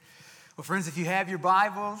Well, friends, if you have your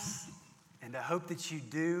Bibles, and I hope that you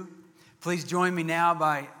do, please join me now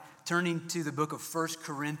by turning to the book of 1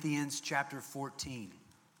 Corinthians chapter 14.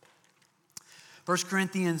 1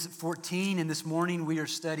 Corinthians 14, and this morning we are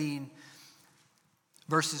studying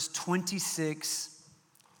verses 26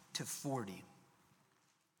 to 40.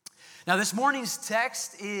 Now, this morning's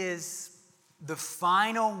text is the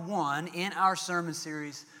final one in our sermon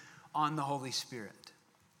series on the Holy Spirit.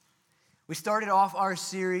 We started off our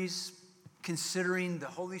series considering the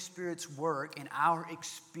Holy Spirit's work in our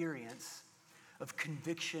experience of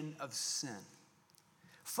conviction of sin,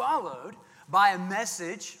 followed by a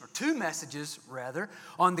message, or two messages rather,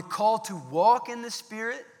 on the call to walk in the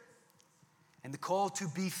Spirit and the call to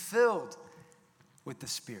be filled with the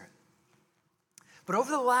Spirit. But over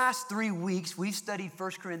the last 3 weeks, we've studied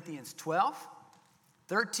 1 Corinthians 12,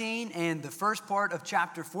 13, and the first part of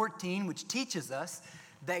chapter 14, which teaches us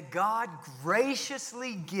that God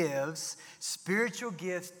graciously gives spiritual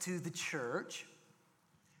gifts to the church,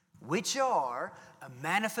 which are a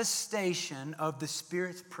manifestation of the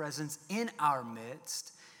Spirit's presence in our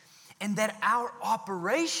midst, and that our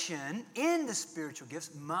operation in the spiritual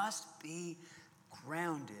gifts must be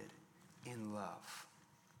grounded in love.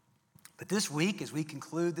 But this week, as we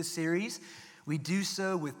conclude the series, we do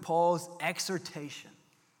so with Paul's exhortation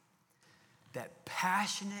that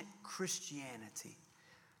passionate Christianity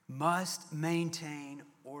must maintain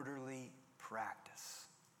orderly practice.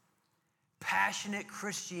 Passionate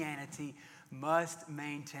Christianity must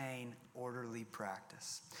maintain orderly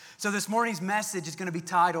practice. So this morning's message is going to be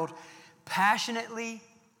titled, Passionately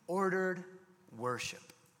Ordered Worship.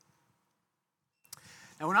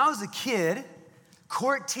 Now, when I was a kid,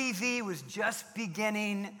 Court TV was just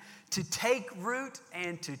beginning to take root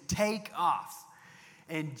and to take off.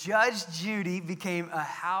 And Judge Judy became a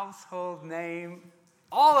household name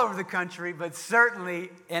all over the country, but certainly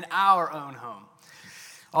in our own home.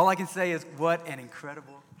 All I can say is, what an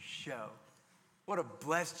incredible show. What a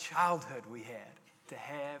blessed childhood we had to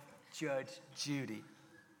have Judge Judy.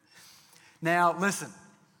 Now, listen,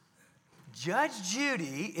 Judge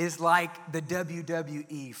Judy is like the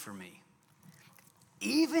WWE for me.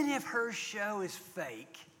 Even if her show is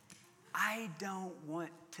fake, I don't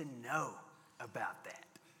want to know about that.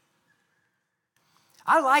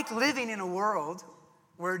 I like living in a world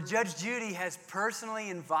where Judge Judy has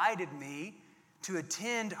personally invited me to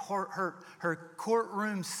attend her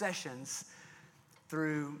courtroom sessions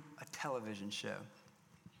through a television show.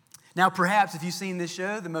 Now, perhaps if you've seen this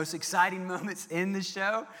show, the most exciting moments in the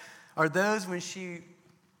show are those when she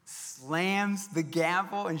slams the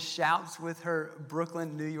gavel and shouts with her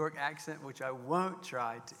Brooklyn, New York accent, which I won't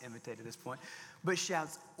try to imitate at this point, but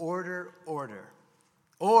shouts, "Order, order."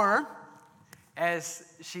 Or, as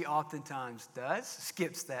she oftentimes does,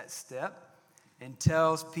 skips that step and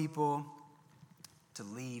tells people to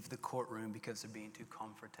leave the courtroom because they're being too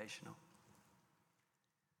confrontational.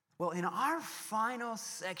 Well, in our final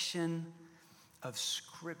section of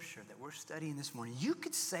Scripture that we're studying this morning, you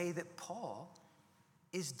could say that Paul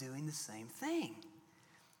is doing the same thing.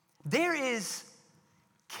 There is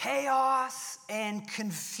chaos and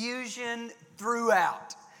confusion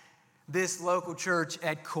throughout this local church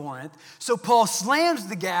at Corinth. So Paul slams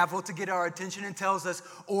the gavel to get our attention and tells us,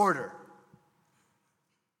 order.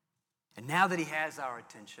 And now that he has our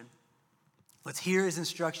attention, let's hear his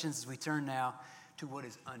instructions as we turn now to what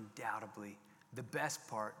is undoubtedly the best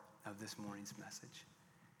part of this morning's message.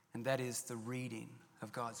 And that is the reading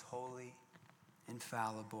of God's holy,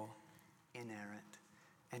 infallible, inerrant,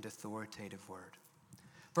 and authoritative word.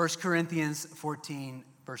 1 Corinthians 14,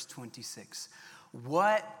 verse 26.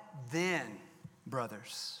 What then,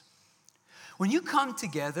 brothers? When you come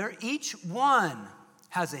together, each one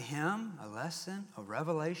has a hymn, a lesson, a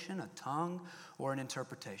revelation, a tongue, or an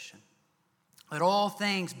interpretation. Let all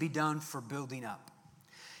things be done for building up.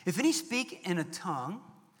 If any speak in a tongue,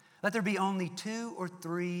 let there be only 2 or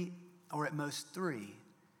 3, or at most 3,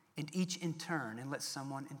 and each in turn, and let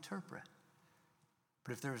someone interpret.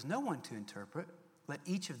 But if there is no one to interpret, let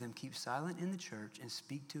each of them keep silent in the church and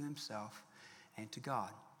speak to himself and to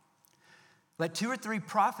God. Let 2 or 3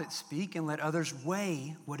 prophets speak, and let others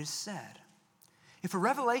weigh what is said. If a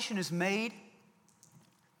revelation is made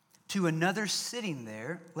to another sitting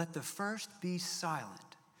there, let the first be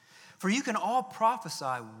silent. For you can all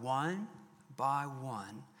prophesy one by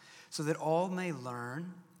one, so that all may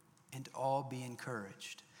learn and all be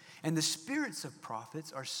encouraged. And the spirits of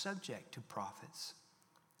prophets are subject to prophets.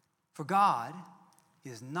 For God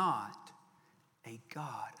is not a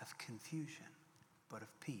God of confusion, but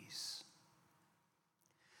of peace.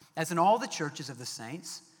 As in all the churches of the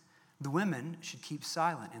saints, the women should keep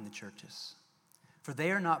silent in the churches. For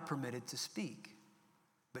they are not permitted to speak,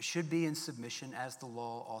 but should be in submission as the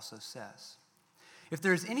law also says. If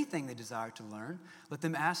there is anything they desire to learn, let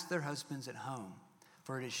them ask their husbands at home,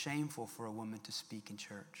 for it is shameful for a woman to speak in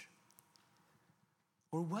church.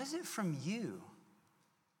 Or was it from you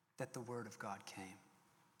that the word of God came?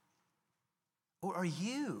 Or are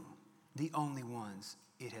you the only ones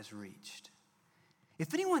it has reached?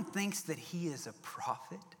 If anyone thinks that he is a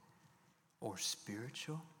prophet or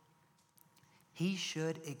spiritual, he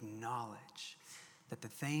should acknowledge that the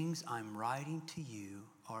things I'm writing to you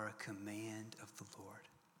are a command of the Lord.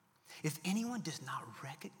 If anyone does not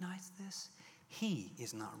recognize this, he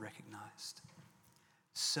is not recognized.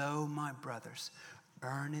 So, my brothers,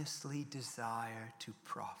 earnestly desire to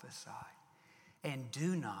prophesy, and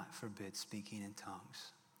do not forbid speaking in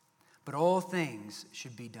tongues. But all things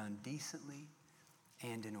should be done decently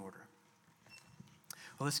and in order.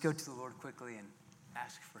 Well, let's go to the Lord quickly and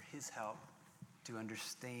ask for his help to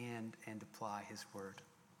understand and apply his word.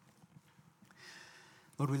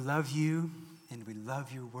 Lord, we love you and we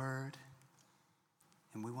love your word.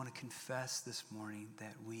 And we want to confess this morning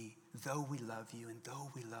that though we love you and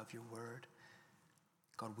though we love your word,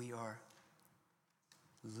 God, we are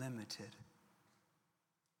limited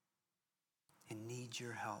and need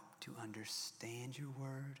your help to understand your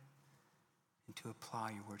word and to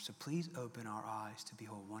apply your word. So please open our eyes to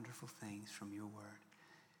behold wonderful things from your word.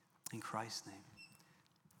 In Christ's name,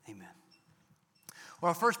 amen. Well,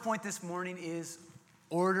 our first point this morning is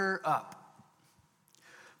order up.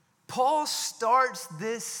 Paul starts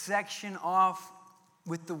this section off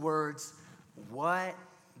with the words, "What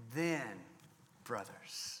then,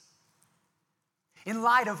 brothers?" In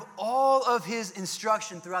light of all of his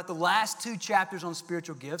instruction throughout the last 2 chapters on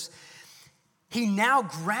spiritual gifts, he now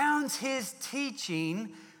grounds his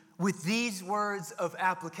teaching with these words of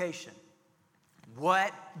application.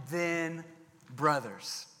 What then,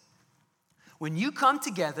 brothers? When you come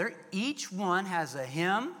together, each one has a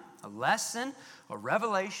hymn, a lesson, a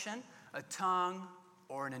revelation, a tongue,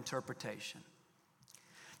 or an interpretation.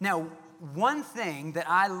 Now, one thing that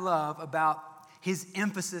I love about his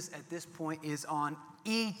emphasis at this point is on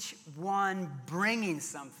each one bringing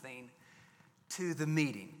something to the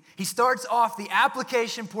meeting. He starts off the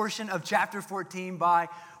application portion of chapter 14 by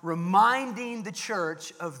reminding the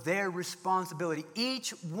church of their responsibility,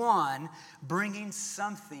 each one bringing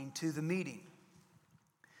something to the meeting.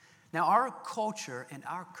 Now, our culture and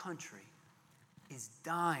our country is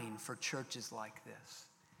dying for churches like this.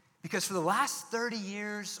 Because for the last 30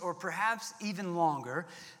 years, or perhaps even longer,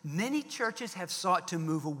 many churches have sought to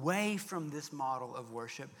move away from this model of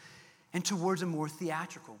worship and towards a more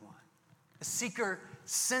theatrical one, a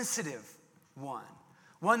seeker-sensitive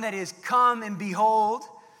one that is come and behold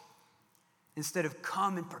instead of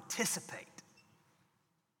come and participate.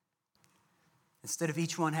 Instead of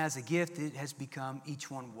each one has a gift, it has become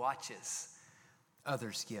each one watches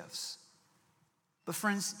others' gifts. But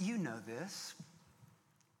friends, you know this.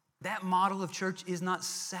 That model of church is not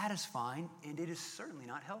satisfying, and it is certainly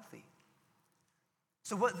not healthy.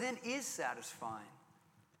 So what then is satisfying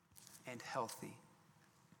and healthy?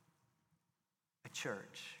 A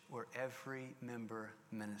church where every member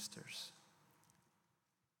ministers.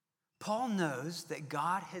 Paul knows that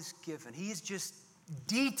God has given, he has just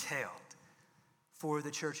detailed for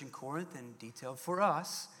the church in Corinth and detailed for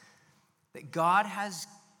us, that God has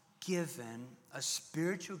given a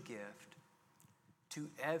spiritual gift to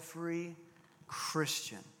every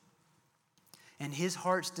Christian. And his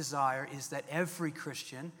heart's desire is that every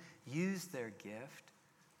Christian use their gift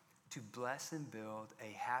to bless and build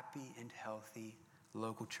a happy and healthy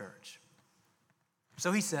local church.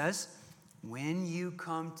 So he says, when you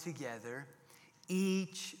come together,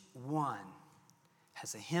 each one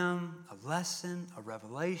has a hymn, a lesson, a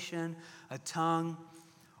revelation, a tongue,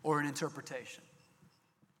 or an interpretation.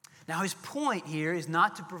 Now, his point here is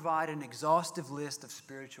not to provide an exhaustive list of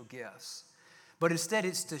spiritual gifts, but instead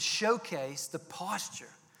it's to showcase the posture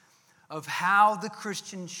of how the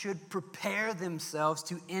Christian should prepare themselves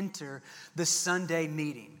to enter the Sunday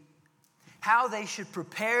meeting, how they should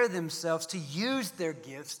prepare themselves to use their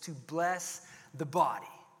gifts to bless the body,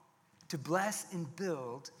 to bless and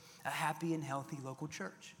build a happy and healthy local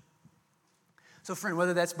church. So, friend,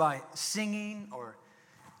 whether that's by singing or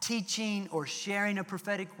teaching or sharing a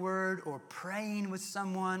prophetic word or praying with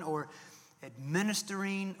someone or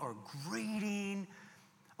administering or greeting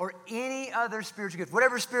or any other spiritual gift,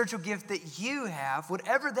 whatever spiritual gift that you have,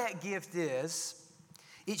 whatever that gift is,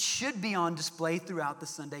 it should be on display throughout the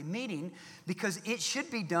Sunday meeting because it should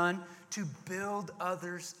be done to build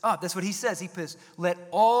others up. That's what he says. He says, let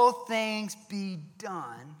all things be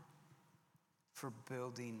done for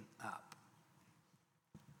building up.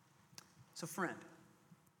 So friend,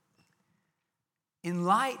 in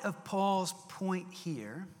light of Paul's point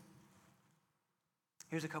here,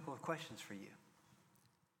 here's a couple of questions for you.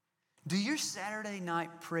 Do your Saturday night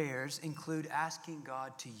prayers include asking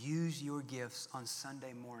God to use your gifts on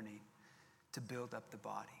Sunday morning to build up the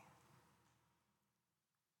body?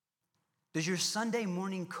 Does your Sunday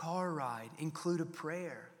morning car ride include a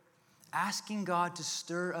prayer asking God to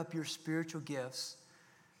stir up your spiritual gifts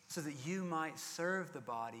so that you might serve the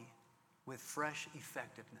body with fresh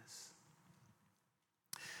effectiveness?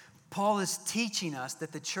 Paul is teaching us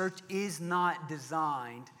that the church is not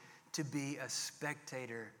designed to be a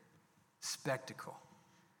spectator spectacle,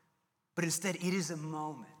 but instead it is a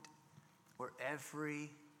moment where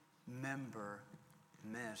every member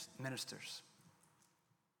ministers.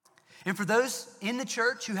 And for those in the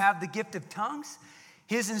church who have the gift of tongues,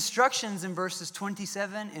 his instructions in verses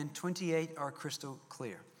 27 and 28 are crystal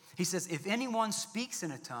clear. He says, if anyone speaks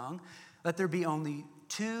in a tongue, let there be only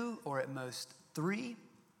 2 or at most 3,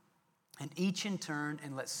 and each in turn,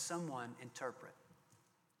 and let someone interpret.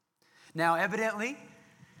 Now, evidently,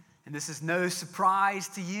 and this is no surprise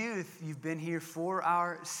to you if you've been here for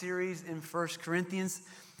our series in 1 Corinthians,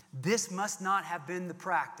 this must not have been the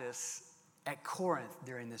practice at Corinth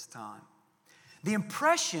during this time. The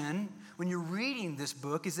impression when you're reading this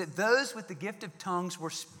book is that those with the gift of tongues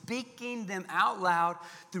were speaking them out loud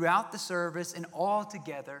throughout the service and all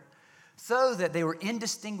together so that they were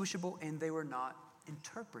indistinguishable and they were not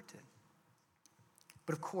interpreted.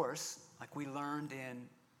 But of course, like we learned in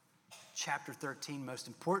chapter 13, most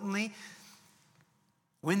importantly,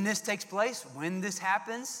 when this takes place, when this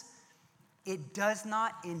happens, it does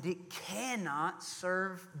not and it cannot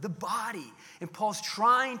serve the body. And Paul's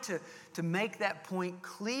trying to make that point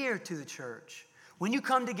clear to the church. When you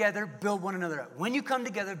come together, build one another up. When you come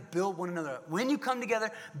together, build one another up. When you come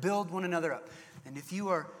together, build one another up. And if you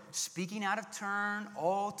are speaking out of turn,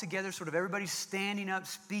 all together, sort of everybody's standing up,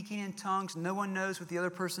 speaking in tongues, no one knows what the other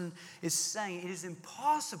person is saying, it is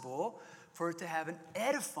impossible for it to have an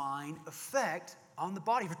edifying effect on the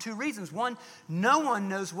body for 2 reasons. 1, no one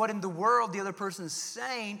knows what in the world the other person is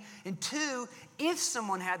saying. And 2, if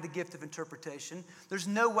someone had the gift of interpretation, there's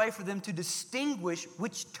no way for them to distinguish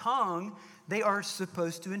which tongue they are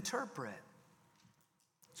supposed to interpret.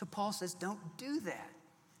 So Paul says, don't do that.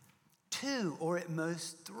 2 or at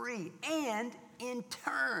most 3, and in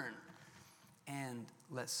turn, and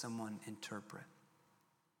let someone interpret.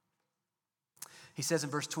 He says in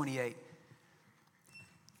verse 28,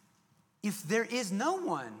 if there is no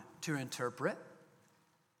one to interpret,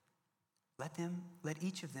 let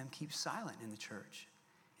each of them keep silent in the church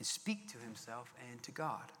and speak to himself and to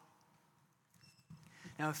God.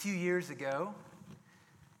 Now, a few years ago,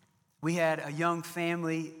 we had a young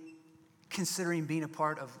family considering being a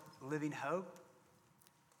part of Living Hope,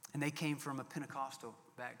 and they came from a Pentecostal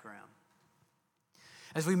background.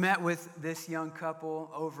 As we met with this young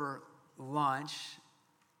couple over lunch,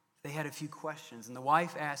 they had a few questions, and the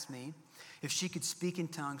wife asked me if she could speak in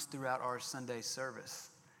tongues throughout our Sunday service.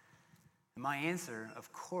 And my answer,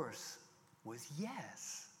 of course, was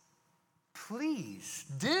yes. Please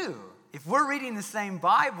do. If we're reading the same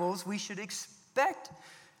Bibles, we should expect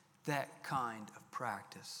that kind of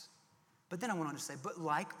practice. But then I went on to say, but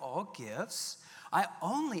like all gifts, I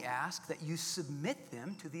only ask that you submit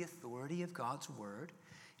them to the authority of God's word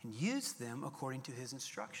and use them according to his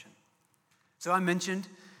instruction. So I mentioned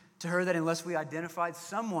to her that unless we identified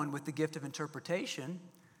someone with the gift of interpretation,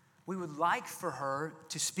 we would like for her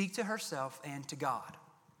to speak to herself and to God.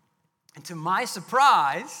 And to my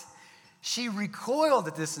surprise, she recoiled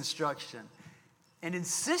at this instruction and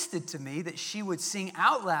insisted to me that she would sing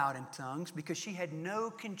out loud in tongues because she had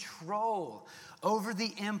no control over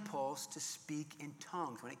the impulse to speak in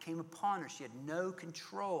tongues. When it came upon her, she had no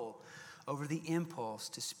control over the impulse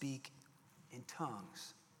to speak in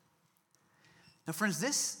tongues. Now, friends,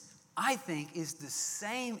 this, I think, is the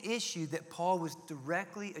same issue that Paul was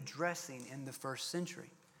directly addressing in the first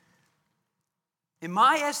century. In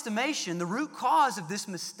my estimation, the root cause of this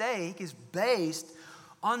mistake is based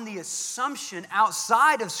on the assumption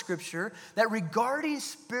outside of Scripture that regarding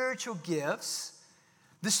spiritual gifts,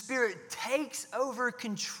 the Spirit takes over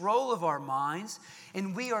control of our minds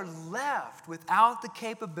and we are left without the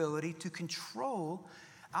capability to control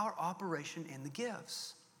our operation in the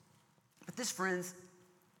gifts. But this, friends,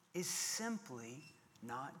 is simply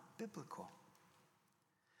not biblical.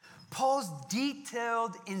 Paul's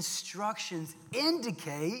detailed instructions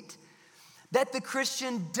indicate that the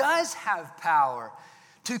Christian does have power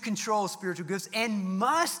to control spiritual gifts and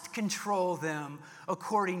must control them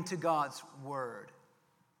according to God's word.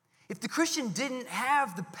 If the Christian didn't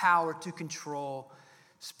have the power to control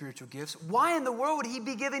spiritual gifts, why in the world would he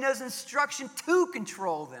be giving us instruction to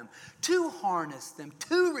control them, to harness them,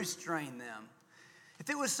 to restrain them? If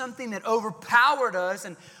it was something that overpowered us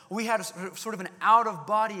and we had a sort of an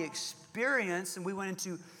out-of-body experience and we went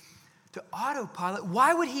into autopilot,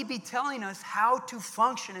 why would he be telling us how to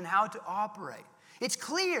function and how to operate? It's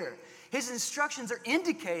clear. His instructions are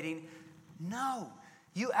indicating, no,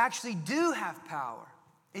 you actually do have power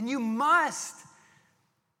and you must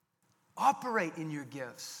operate in your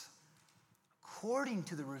gifts according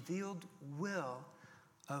to the revealed will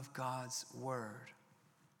of God's word.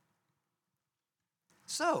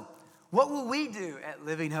 So, what will we do at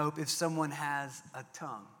Living Hope if someone has a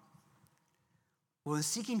tongue? Well, in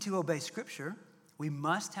seeking to obey Scripture, we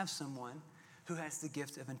must have someone who has the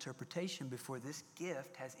gift of interpretation before this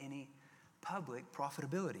gift has any public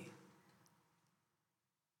profitability.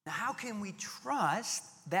 Now, how can we trust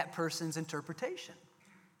that person's interpretation?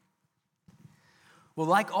 Well,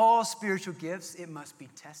 like all spiritual gifts, it must be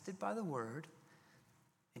tested by the word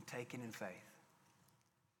and taken in faith.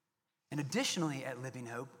 And additionally, at Living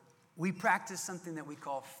Hope, we practice something that we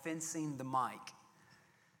call fencing the mic.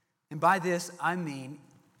 And by this, I mean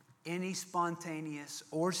any spontaneous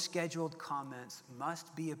or scheduled comments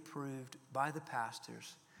must be approved by the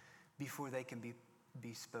pastors before they can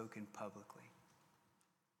be spoken publicly.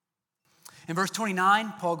 In verse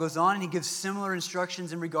 29, Paul goes on and he gives similar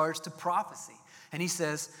instructions in regards to prophecy. And he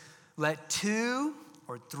says, let 2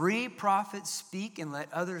 or 3 prophets speak and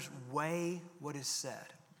let others weigh what is said.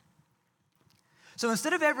 So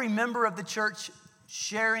instead of every member of the church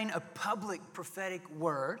sharing a public prophetic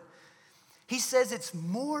word, he says it's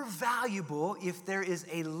more valuable if there is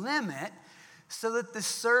a limit so that the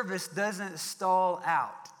service doesn't stall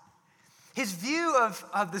out. His view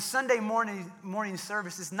of the Sunday morning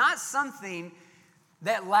service is not something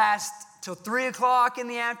that lasts till 3 o'clock in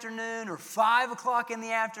the afternoon or 5 o'clock in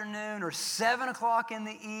the afternoon or 7 o'clock in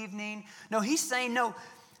the evening. No, he's saying, no,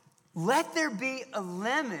 let there be a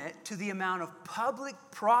limit to the amount of public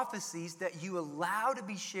prophecies that you allow to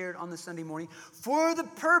be shared on the Sunday morning for the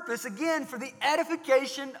purpose, again, for the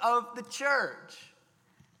edification of the church.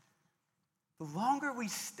 The longer we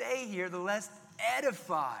stay here, the less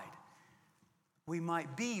edified we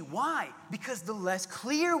might be. Why? Because the less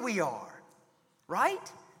clear we are,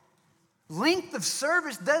 right? Length of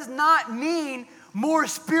service does not mean more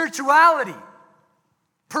spirituality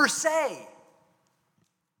per se.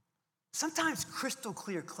 Sometimes crystal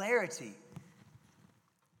clear clarity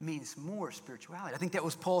means more spirituality. I think that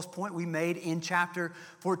was Paul's point we made in chapter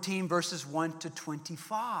 14, verses 1 to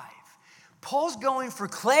 25. Paul's going for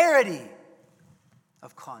clarity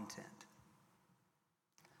of content.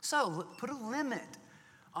 So put a limit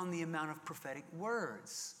on the amount of prophetic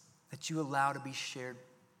words that you allow to be shared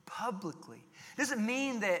publicly. It doesn't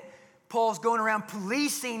mean that Paul's going around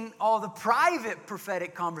policing all the private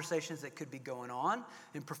prophetic conversations that could be going on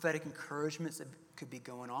and prophetic encouragements that could be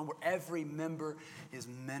going on where every member is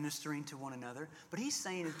ministering to one another. But he's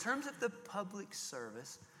saying in terms of the public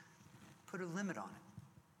service, put a limit on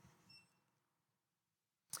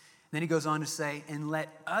it. Then he goes on to say, and let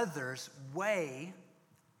others weigh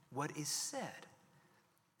what is said.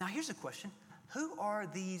 Now here's a question. Who are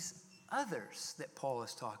these others that Paul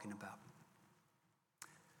is talking about?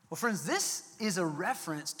 Well, friends, this is a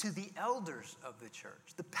reference to the elders of the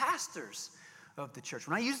church, the pastors of the church.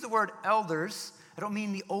 When I use the word elders, I don't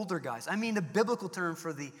mean the older guys. I mean the biblical term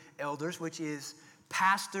for the elders, which is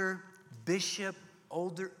pastor, bishop,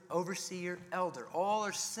 overseer, elder. All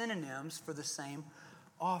are synonyms for the same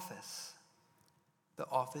office, the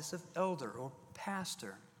office of elder or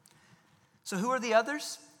pastor. So who are the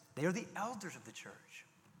others? They are the elders of the church.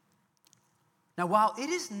 Now, while it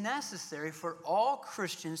is necessary for all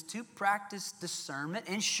Christians to practice discernment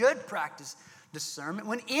and should practice discernment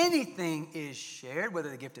when anything is shared, whether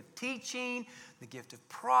the gift of teaching, the gift of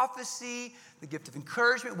prophecy, the gift of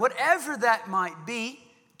encouragement, whatever that might be,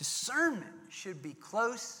 discernment should be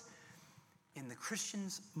close in the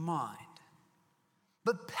Christian's mind.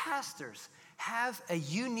 But pastors have a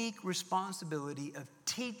unique responsibility of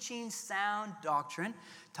teaching sound doctrine,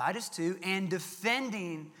 Titus 2, and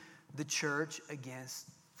defending the church against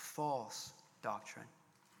false doctrine,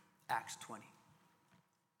 Acts 20.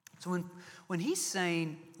 So when he's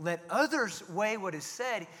saying, let others weigh what is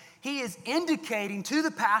said, he is indicating to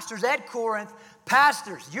the pastors at Corinth,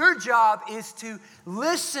 pastors, your job is to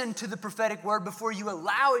listen to the prophetic word before you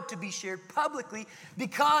allow it to be shared publicly,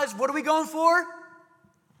 because what are we going for?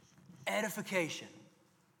 Edification.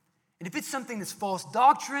 And if it's something that's false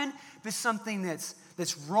doctrine, if it's something that's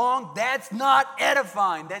wrong, that's not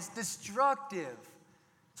edifying, that's destructive.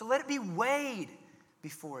 So let it be weighed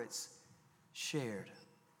before it's shared.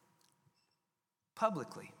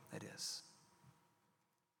 publicly, that is.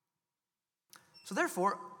 So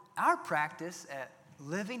therefore, our practice at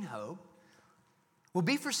Living Hope will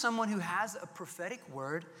be for someone who has a prophetic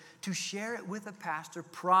word to share it with a pastor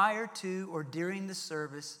prior to or during the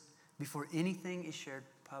service before anything is shared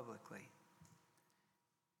publicly.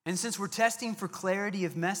 And since we're testing for clarity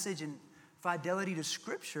of message and fidelity to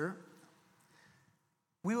Scripture,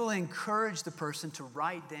 we will encourage the person to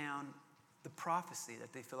write down the prophecy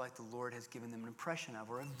that they feel like the Lord has given them an impression of,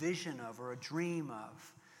 or a vision of, or a dream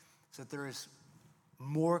of, so that there is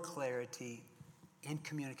more clarity in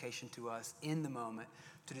communication to us in the moment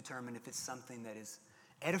to determine if it's something that is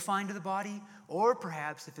edifying to the body, or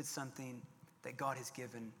perhaps if it's something that God has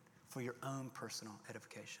given for your own personal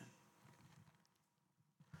edification.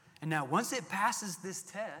 And now, once it passes this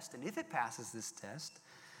test, and if it passes this test,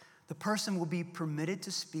 the person will be permitted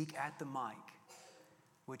to speak at the mic,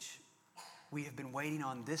 which we have been waiting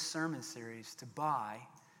on this sermon series to buy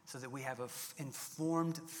so that we have an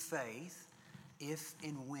informed faith if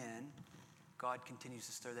and when God continues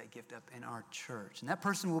to stir that gift up in our church. And that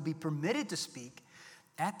person will be permitted to speak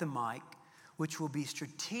at the mic, which will be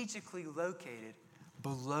strategically located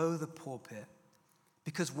below the pulpit.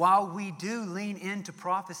 Because while we do lean into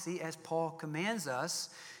prophecy as Paul commands us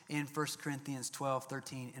in 1 Corinthians 12,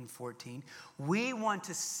 13, and 14, we want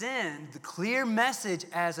to send the clear message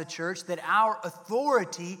as a church that our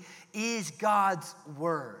authority is God's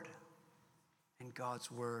word and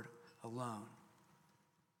God's word alone.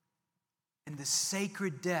 And the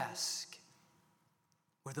sacred desk,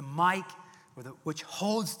 where the mic, which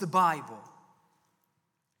holds the Bible,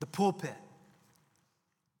 the pulpit,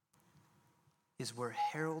 is where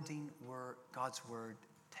heralding God's word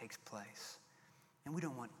takes place. And we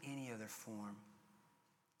don't want any other form,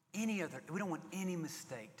 we don't want any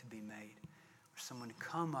mistake to be made for someone to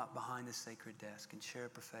come up behind the sacred desk and share a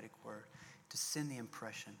prophetic word to send the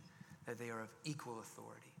impression that they are of equal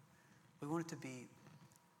authority. We want it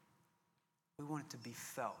to be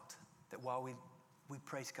felt that while we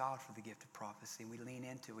praise God for the gift of prophecy, we lean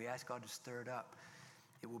into it, we ask God to stir it up,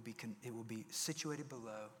 it will be situated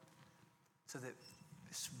below. So that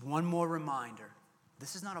it's one more reminder,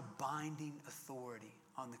 this is not a binding authority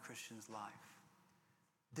on the Christian's life.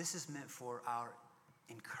 This is meant for our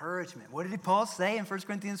encouragement. What did Paul say in 1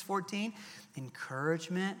 Corinthians 14?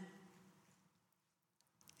 Encouragement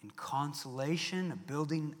and consolation of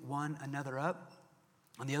building one another up.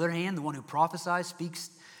 On the other hand, the one who prophesies speaks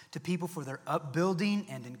to people for their upbuilding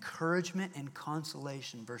and encouragement and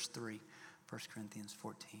consolation. Verse 3, 1 Corinthians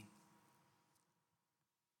 14.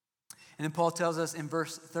 And then Paul tells us in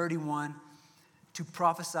verse 31 to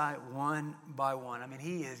prophesy one by one. I mean,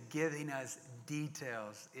 he is giving us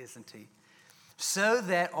details, isn't he? So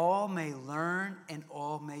that all may learn and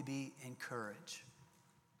all may be encouraged.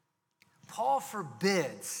 Paul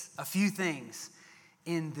forbids a few things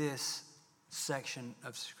in this section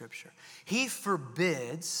of Scripture. He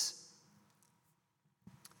forbids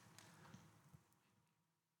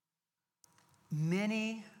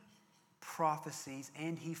many prophecies,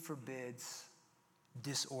 and he forbids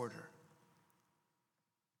disorder.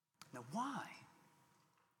 Now, why?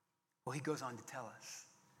 Well, he goes on to tell us,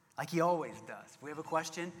 like he always does. If we have a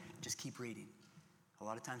question, just keep reading. A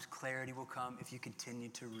lot of times clarity will come if you continue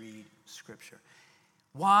to read Scripture.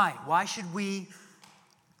 Why? Why should we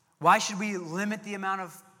limit the amount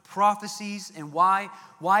of prophecies, and why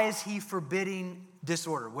is he forbidding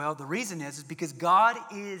disorder? Well, the reason is because God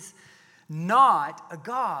is not a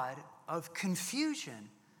God of confusion,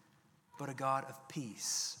 but a God of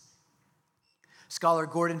peace. Scholar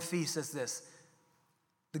Gordon Fee says this: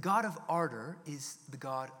 the God of ardor is the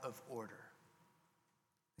God of order.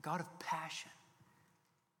 The God of passion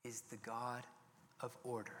is the God of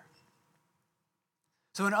order.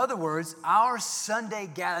 So in other words, our Sunday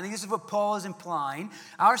gathering, I think this is what Paul is implying,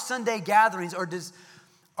 our Sunday gatherings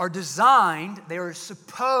are designed, they are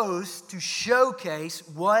supposed to showcase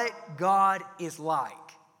what God is like.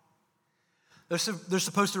 They're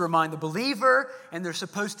supposed to remind the believer, and they're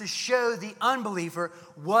supposed to show the unbeliever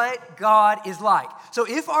what God is like. So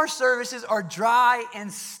if our services are dry and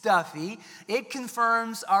stuffy, it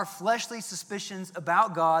confirms our fleshly suspicions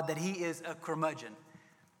about God that he is a curmudgeon,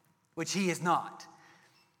 which he is not.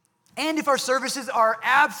 And if our services are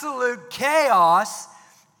absolute chaos,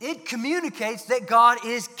 it communicates that God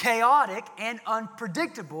is chaotic and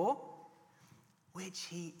unpredictable, which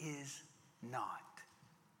he is not.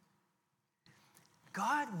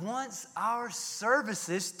 God wants our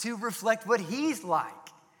services to reflect what he's like.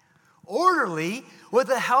 Orderly with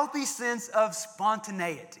a healthy sense of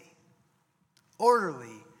spontaneity.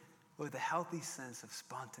 Orderly with a healthy sense of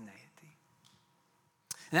spontaneity.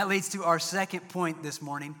 And that leads to our second point this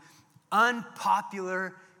morning,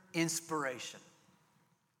 unpopular inspiration.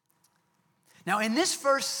 Now, in this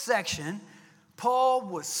first section, Paul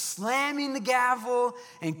was slamming the gavel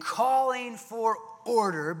and calling for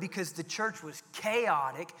order because the church was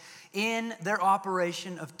chaotic in their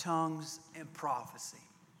operation of tongues and prophecy.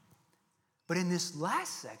 But in this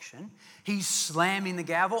last section, he's slamming the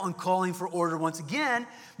gavel and calling for order once again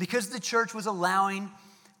because the church was allowing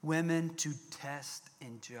women to test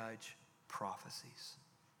and judge prophecies.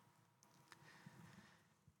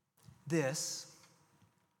 This,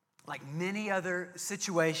 like many other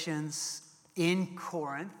situations in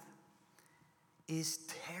Corinth, is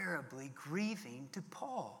terribly grieving to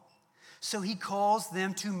Paul. So he calls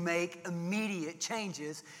them to make immediate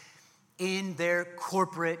changes in their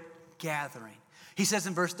corporate gathering. He says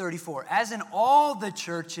in verse 34, as in all the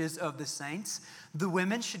churches of the saints, the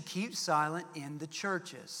women should keep silent in the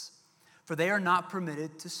churches, for they are not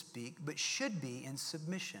permitted to speak, but should be in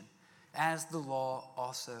submission, as the law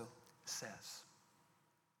also says.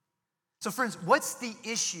 So friends, what's the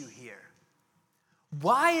issue here?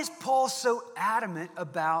 Why is Paul so adamant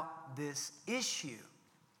about this issue?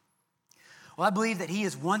 Well, I believe that he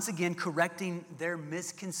is once again correcting their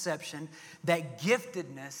misconception that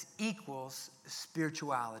giftedness equals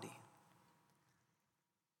spirituality.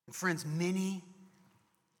 And friends, many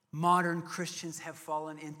modern Christians have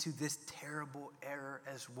fallen into this terrible error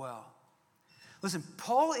as well. Listen,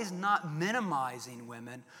 Paul is not minimizing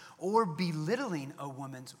women or belittling a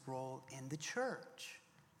woman's role in the church.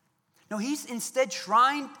 No, he's instead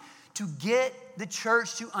trying to get the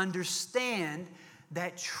church to understand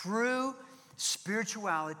that true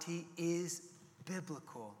spirituality is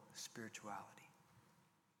biblical spirituality.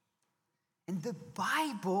 And the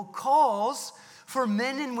Bible calls for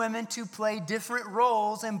men and women to play different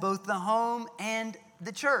roles in both the home and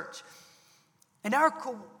the church. And our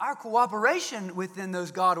cooperation within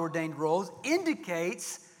those God-ordained roles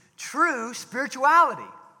indicates true spirituality.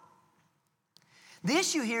 The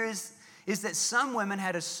issue here is that some women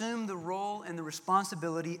had assumed the role and the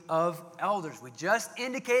responsibility of elders. We just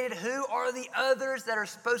indicated who are the others that are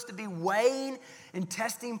supposed to be weighing and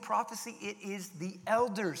testing prophecy. It is the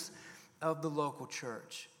elders of the local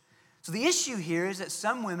church. So the issue here is that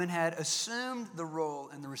some women had assumed the role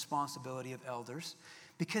and the responsibility of elders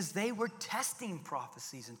because they were testing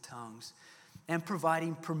prophecies in tongues and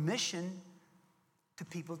providing permission to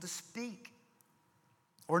people to speak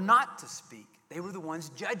or not to speak. They were the ones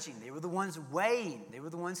judging. They were the ones weighing. They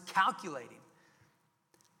were the ones calculating.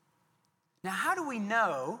 Now, how do we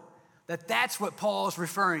know that that's what Paul is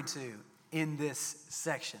referring to in this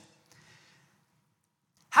section?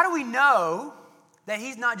 How do we know that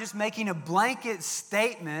he's not just making a blanket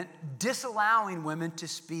statement disallowing women to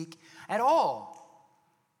speak at all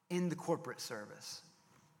in the corporate service?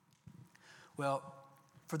 Well,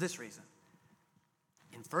 for this reason.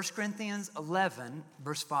 In 1 Corinthians 11,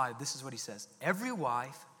 verse 5, this is what he says. Every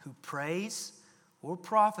wife who prays or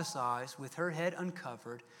prophesies with her head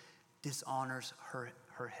uncovered dishonors her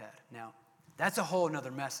head. Now, that's a whole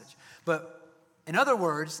nother message. But in other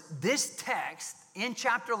words, this text in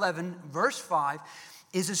chapter 11, verse 5,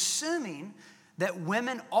 is assuming that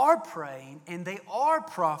women are praying and they are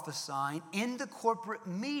prophesying in the corporate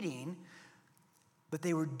meeting, but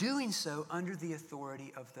they were doing so under the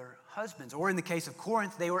authority of their husbands. Or in the case of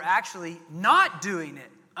Corinth, they were actually not doing it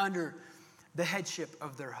under the headship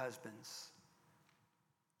of their husbands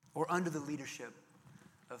or under the leadership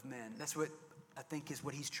of men. That's what I think is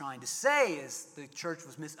what he's trying to say, is the church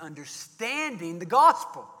was misunderstanding the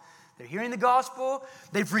gospel. They're hearing the gospel.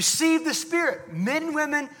 They've received the Spirit. Men and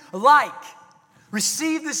women alike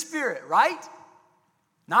receive the Spirit, right?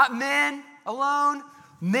 Not men alone.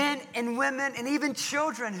 Men and women and even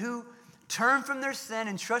children who turn from their sin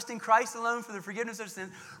and trust in Christ alone for the forgiveness of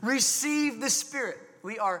sin receive the Spirit.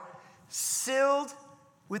 We are sealed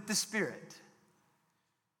with the Spirit.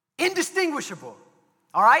 Indistinguishable.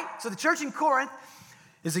 All right? So the church in Corinth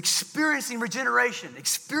is experiencing regeneration,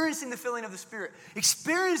 experiencing the filling of the Spirit,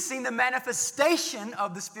 experiencing the manifestation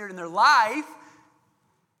of the Spirit in their life.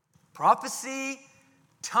 Prophecy,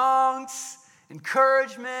 tongues,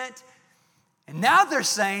 encouragement. And now they're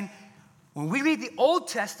saying, when we read the Old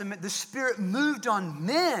Testament, the Spirit moved on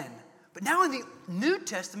men. But now in the New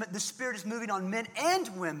Testament, the Spirit is moving on men and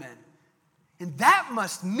women. And that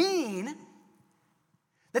must mean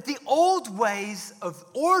that the old ways of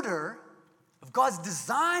order, of God's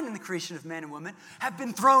design in the creation of man and woman, have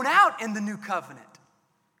been thrown out in the new covenant.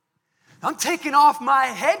 I'm taking off my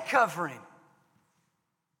head covering,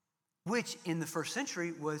 which in the first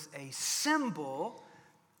century was a symbol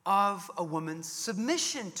of a woman's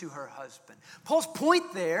submission to her husband. Paul's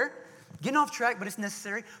point there, getting off track, but it's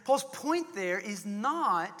necessary. Paul's point there is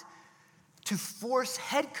not to force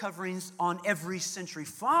head coverings on every century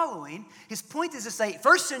following. His point is to say,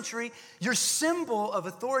 first century, your symbol of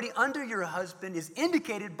authority under your husband is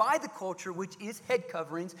indicated by the culture, which is head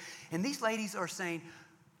coverings. And these ladies are saying,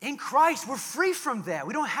 in Christ, we're free from that.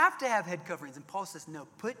 We don't have to have head coverings. And Paul says, no,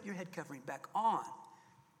 put your head covering back on.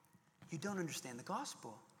 You don't understand the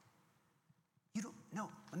gospel.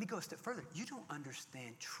 Let me go a step further. You don't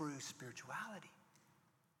understand true spirituality.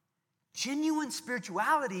 Genuine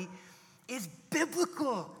spirituality is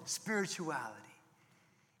biblical spirituality.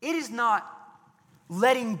 It is not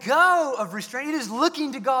letting go of restraint. It is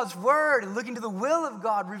looking to God's word and looking to the will of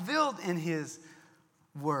God revealed in his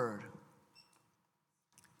word.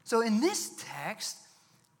 So in this text,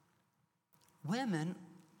 women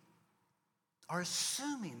are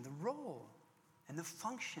assuming the role and the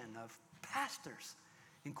function of pastors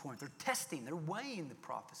in Corinth. They're testing, they're weighing the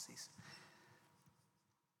prophecies.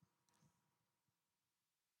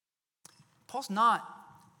 Paul's not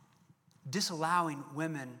disallowing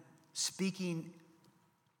women speaking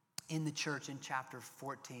in the church in chapter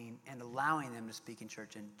 14 and allowing them to speak in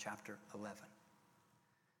church in chapter 11.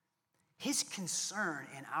 His concern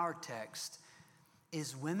in our text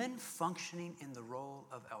is women functioning in the role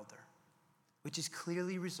of elder, which is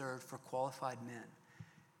clearly reserved for qualified men.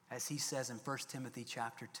 As he says in 1 Timothy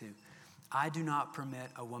chapter 2, I do not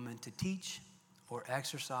permit a woman to teach or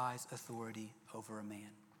exercise authority over a man.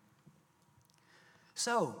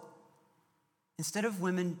 So, instead of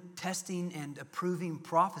women testing and approving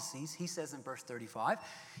prophecies, he says in verse 35,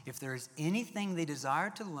 if there is anything they desire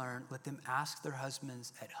to learn, let them ask their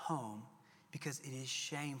husbands at home, because it is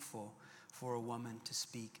shameful for a woman to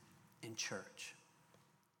speak in church.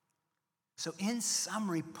 So in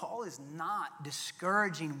summary, Paul is not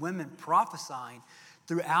discouraging women prophesying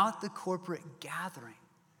throughout the corporate gathering.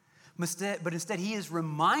 But instead, he is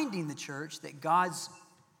reminding the church that God's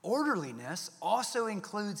orderliness also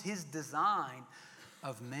includes his design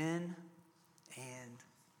of men and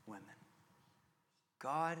women.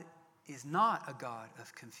 God is not a God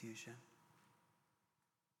of confusion,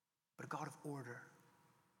 but a God of order.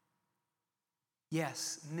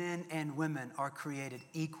 Yes, men and women are created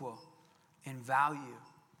equal in value,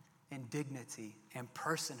 in dignity, and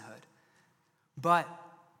personhood. But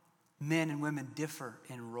men and women differ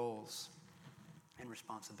in roles and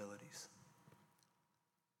responsibilities.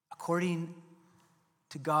 According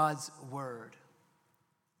to God's word,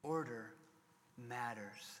 order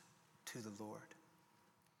matters to the Lord.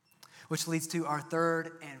 Which leads to our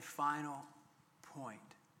third and final point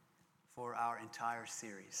for our entire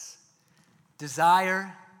series.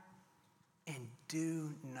 Desire and do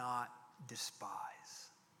not despise.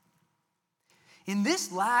 In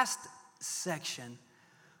this last section,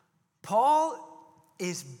 Paul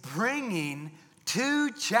is bringing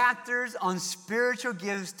 2 chapters on spiritual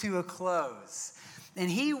gifts to a close. And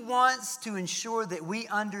he wants to ensure that we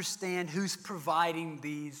understand who's providing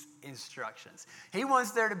these instructions. He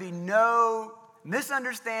wants there to be no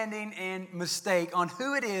misunderstanding and mistake on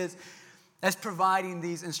who it is that's providing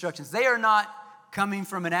these instructions. They are not coming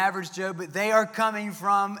from an average Joe, but they are coming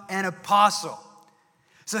from an apostle.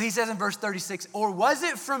 So he says in verse 36, or was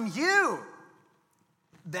it from you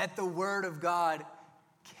that the word of God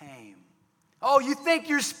came? Oh, you think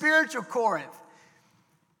you're spiritual, Corinth.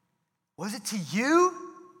 Was it to you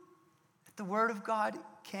that the word of God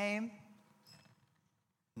came?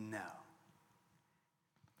 No.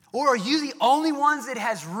 Or are you the only ones it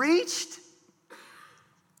has reached?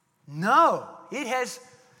 No. It has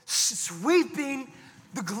sweeping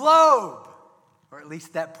the globe, or at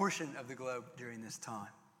least that portion of the globe during this time.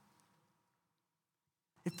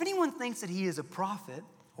 If anyone thinks that he is a prophet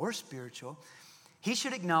or spiritual, he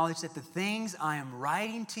should acknowledge that the things I am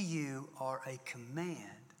writing to you are a command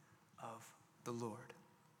of the Lord.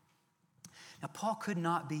 Now, Paul could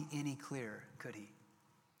not be any clearer, could he?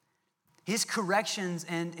 His corrections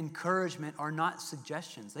and encouragement are not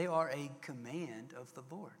suggestions. They are a command of the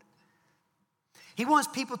Lord. He wants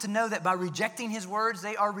people to know that by rejecting his words,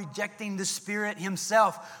 they are rejecting the Spirit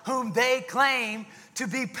himself, whom they claim to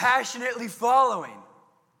be passionately following.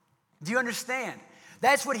 Do you understand?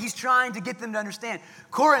 That's what he's trying to get them to understand.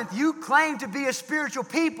 Corinth, you claim to be a spiritual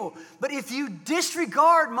people, but if you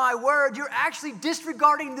disregard my word, you're actually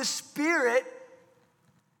disregarding the Spirit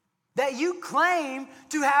that you claim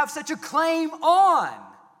to have such a claim on.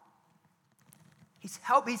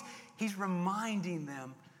 He's reminding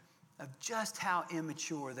them of just how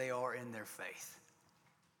immature they are in their faith.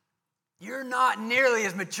 You're not nearly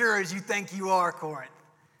as mature as you think you are, Corinth.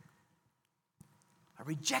 By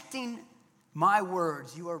rejecting my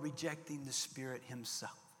words, you are rejecting the Spirit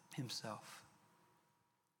himself.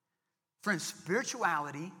 Friends,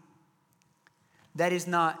 spirituality that is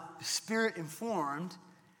not Spirit-informed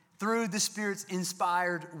through the Spirit's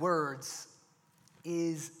inspired words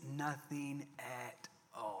is nothing at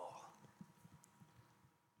all.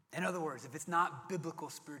 In other words, if it's not biblical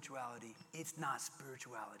spirituality, it's not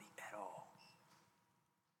spirituality at all.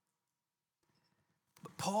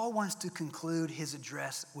 But Paul wants to conclude his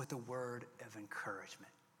address with a word of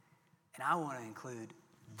encouragement. And I want to include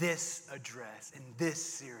this address in this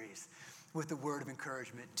series with a word of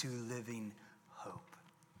encouragement to living hope.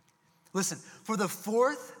 Listen, for the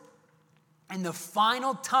fourth and the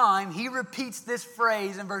final time, he repeats this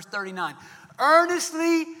phrase in verse 39.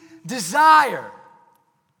 Earnestly desire.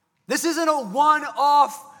 This isn't a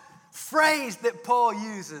one-off phrase that Paul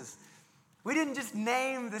uses. We didn't just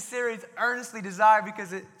name the series Earnestly Desire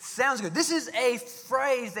because it sounds good. This is a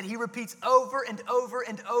phrase that he repeats over and over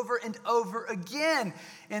and over and over again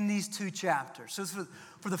in these two chapters. So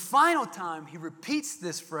for the final time, he repeats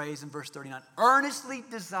this phrase in verse 39. Earnestly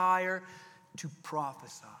desire to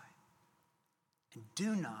prophesy. And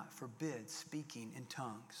do not forbid speaking in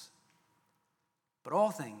tongues. But all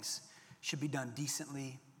things should be done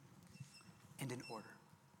decently and in order.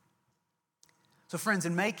 So friends,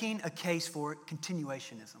 in making a case for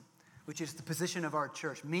continuationism, which is the position of our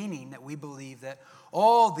church, meaning that we believe that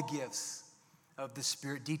all the gifts of the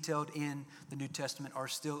Spirit detailed in the New Testament are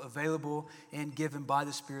still available and given by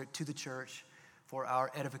the Spirit to the church for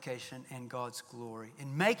our edification and God's glory.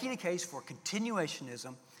 In making a case for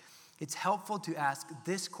continuationism, it's helpful to ask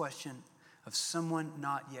this question of someone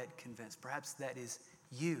not yet convinced. Perhaps that is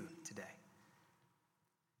you today.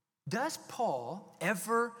 Does Paul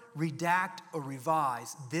ever redact or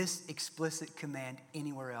revise this explicit command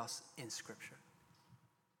anywhere else in Scripture?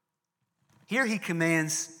 Here he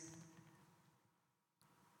commands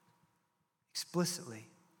explicitly,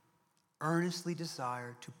 earnestly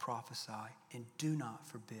desire to prophesy and do not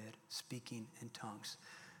forbid speaking in tongues.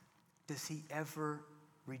 Does he ever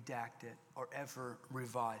redact it or ever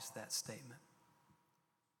revise that statement?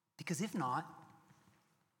 Because if not,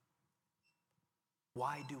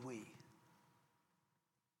 why do we?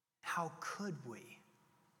 How could we?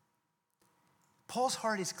 Paul's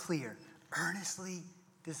heart is clear. Earnestly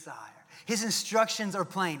desire. His instructions are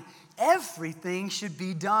plain. Everything should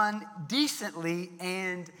be done decently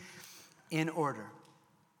and in order.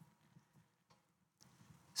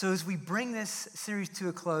 So as we bring this series to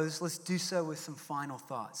a close, let's do so with some final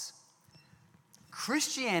thoughts.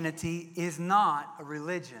 Christianity is not a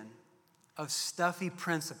religion of stuffy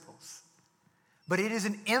principles, but it is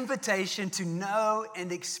an invitation to know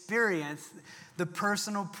and experience the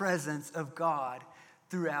personal presence of God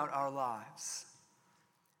throughout our lives.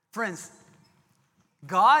 Friends,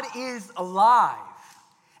 God is alive,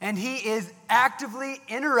 and He is actively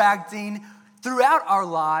interacting throughout our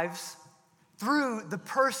lives through the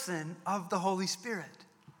person of the Holy Spirit.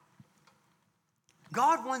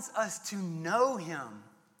 God wants us to know Him.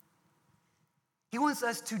 He wants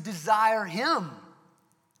us to desire Him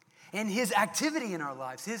and His activity in our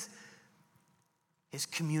lives, His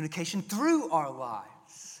communication through our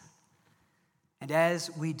lives. And as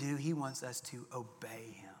we do, He wants us to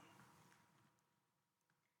obey Him.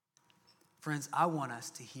 Friends, I want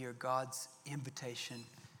us to hear God's invitation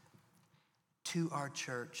to our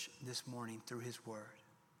church this morning through His Word.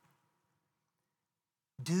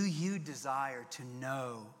 Do you desire to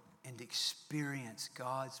know and experience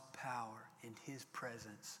God's power and His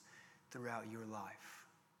presence throughout your life?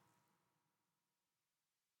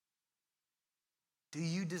 Do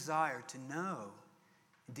you desire to know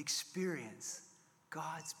and experience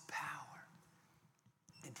God's power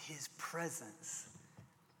and His presence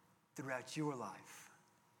throughout your life?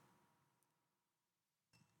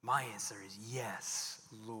 My answer is yes,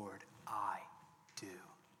 Lord, I do.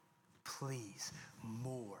 Please,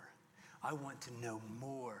 more. I want to know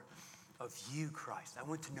more of you, Christ. I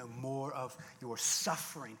want to know more of your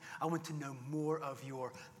suffering. I want to know more of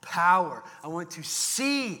your power. I want to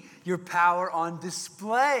see your power on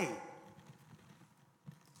display.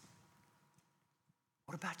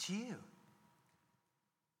 What about you?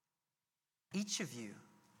 Each of you.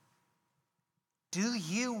 Do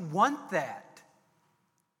you want that?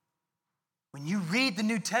 When you read the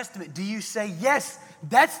New Testament, do you say, yes,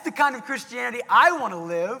 that's the kind of Christianity I want to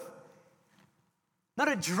live?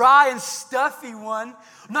 Not a dry and stuffy one,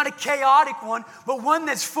 not a chaotic one, but one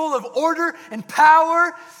that's full of order and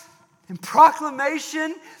power and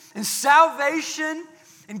proclamation and salvation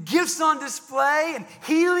and gifts on display and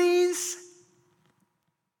healings.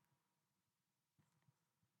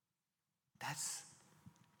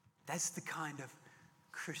 That's the kind of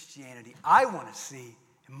Christianity I want to see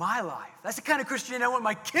in my life. That's the kind of Christianity I want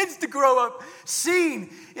my kids to grow up seeing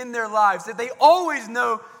in their lives, that they always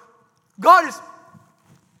know God is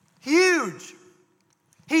huge.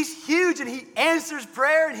 He's huge, and he answers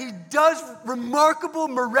prayer, and he does remarkable,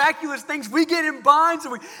 miraculous things. We get in binds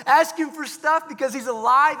and we ask him for stuff because he's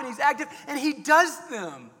alive and he's active, and he does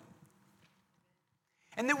them.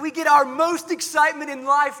 And that we get our most excitement in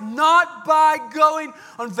life not by going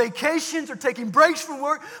on vacations or taking breaks from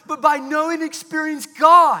work, but by knowing and experiencing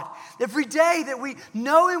God. Every day that we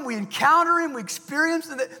know him, we encounter him, we experience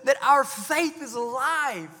him, that our faith is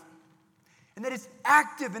alive. And that it's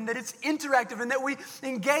active and that it's interactive and that we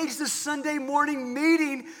engage the Sunday morning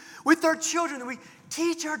meeting with our children. That we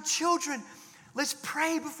teach our children, let's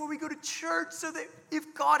pray before we go to church so that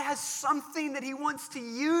if God has something that he wants to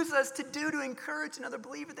use us to do to encourage another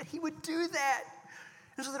believer, that he would do that.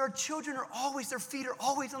 And so that our children are always, their feet are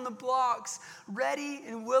always on the blocks, ready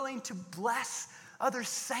and willing to bless other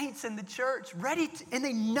saints in the church, and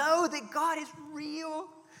they know that God is real,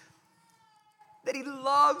 that he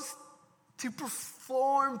loves to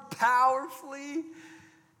perform powerfully.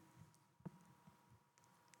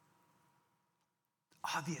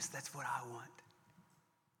 Obvious, that's what I want.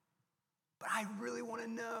 But I really want to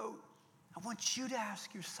know. I want you to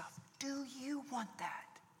ask yourself, do you want that?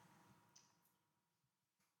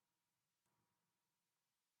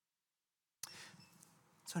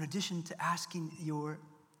 So in addition to asking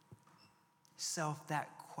yourself that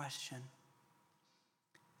question,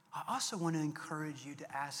 I also want to encourage you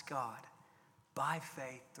to ask God, by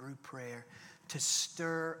faith, through prayer, to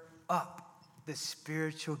stir up the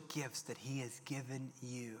spiritual gifts that he has given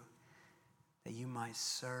you, that you might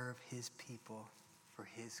serve his people for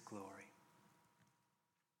his glory.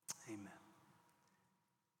 Amen.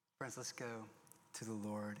 Friends, let's go to the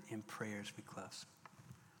Lord in prayer as we close.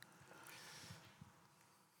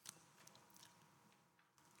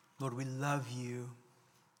 Lord, we love you.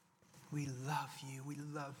 We love you. We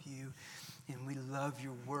love you. And we love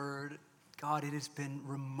your word. God, it has been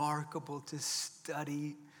remarkable to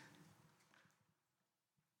study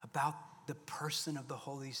about the person of the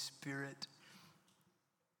Holy Spirit.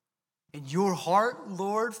 And your heart,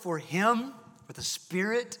 Lord, for him, for the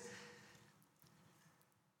Spirit,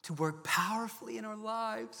 to work powerfully in our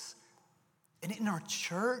lives and in our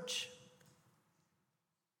church.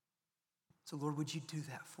 So, Lord, would you do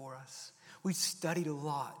that for us? We've studied a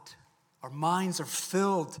lot. Our minds are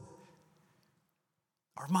filled.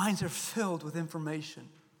 Our minds are filled with information.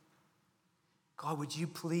 God, would you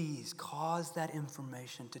please cause that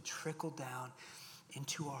information to trickle down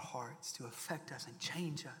into our hearts, to affect us and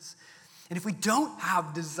change us. And if we don't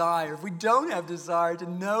have desire to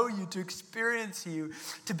know you, to experience you,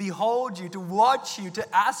 to behold you, to watch you,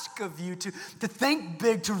 to ask of you, to think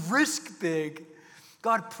big, to risk big,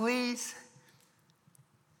 God, please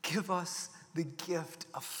give us the gift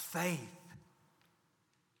of faith.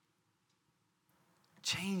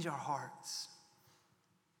 Change our hearts.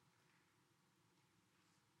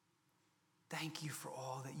 Thank you for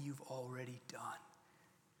all that you've already done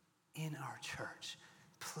in our church.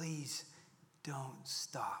 Please don't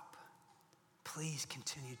stop. Please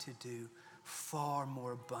continue to do far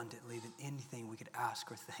more abundantly than anything we could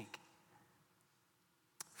ask or think.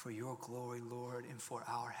 For your glory, Lord, and for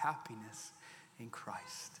our happiness in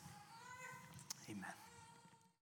Christ. Amen.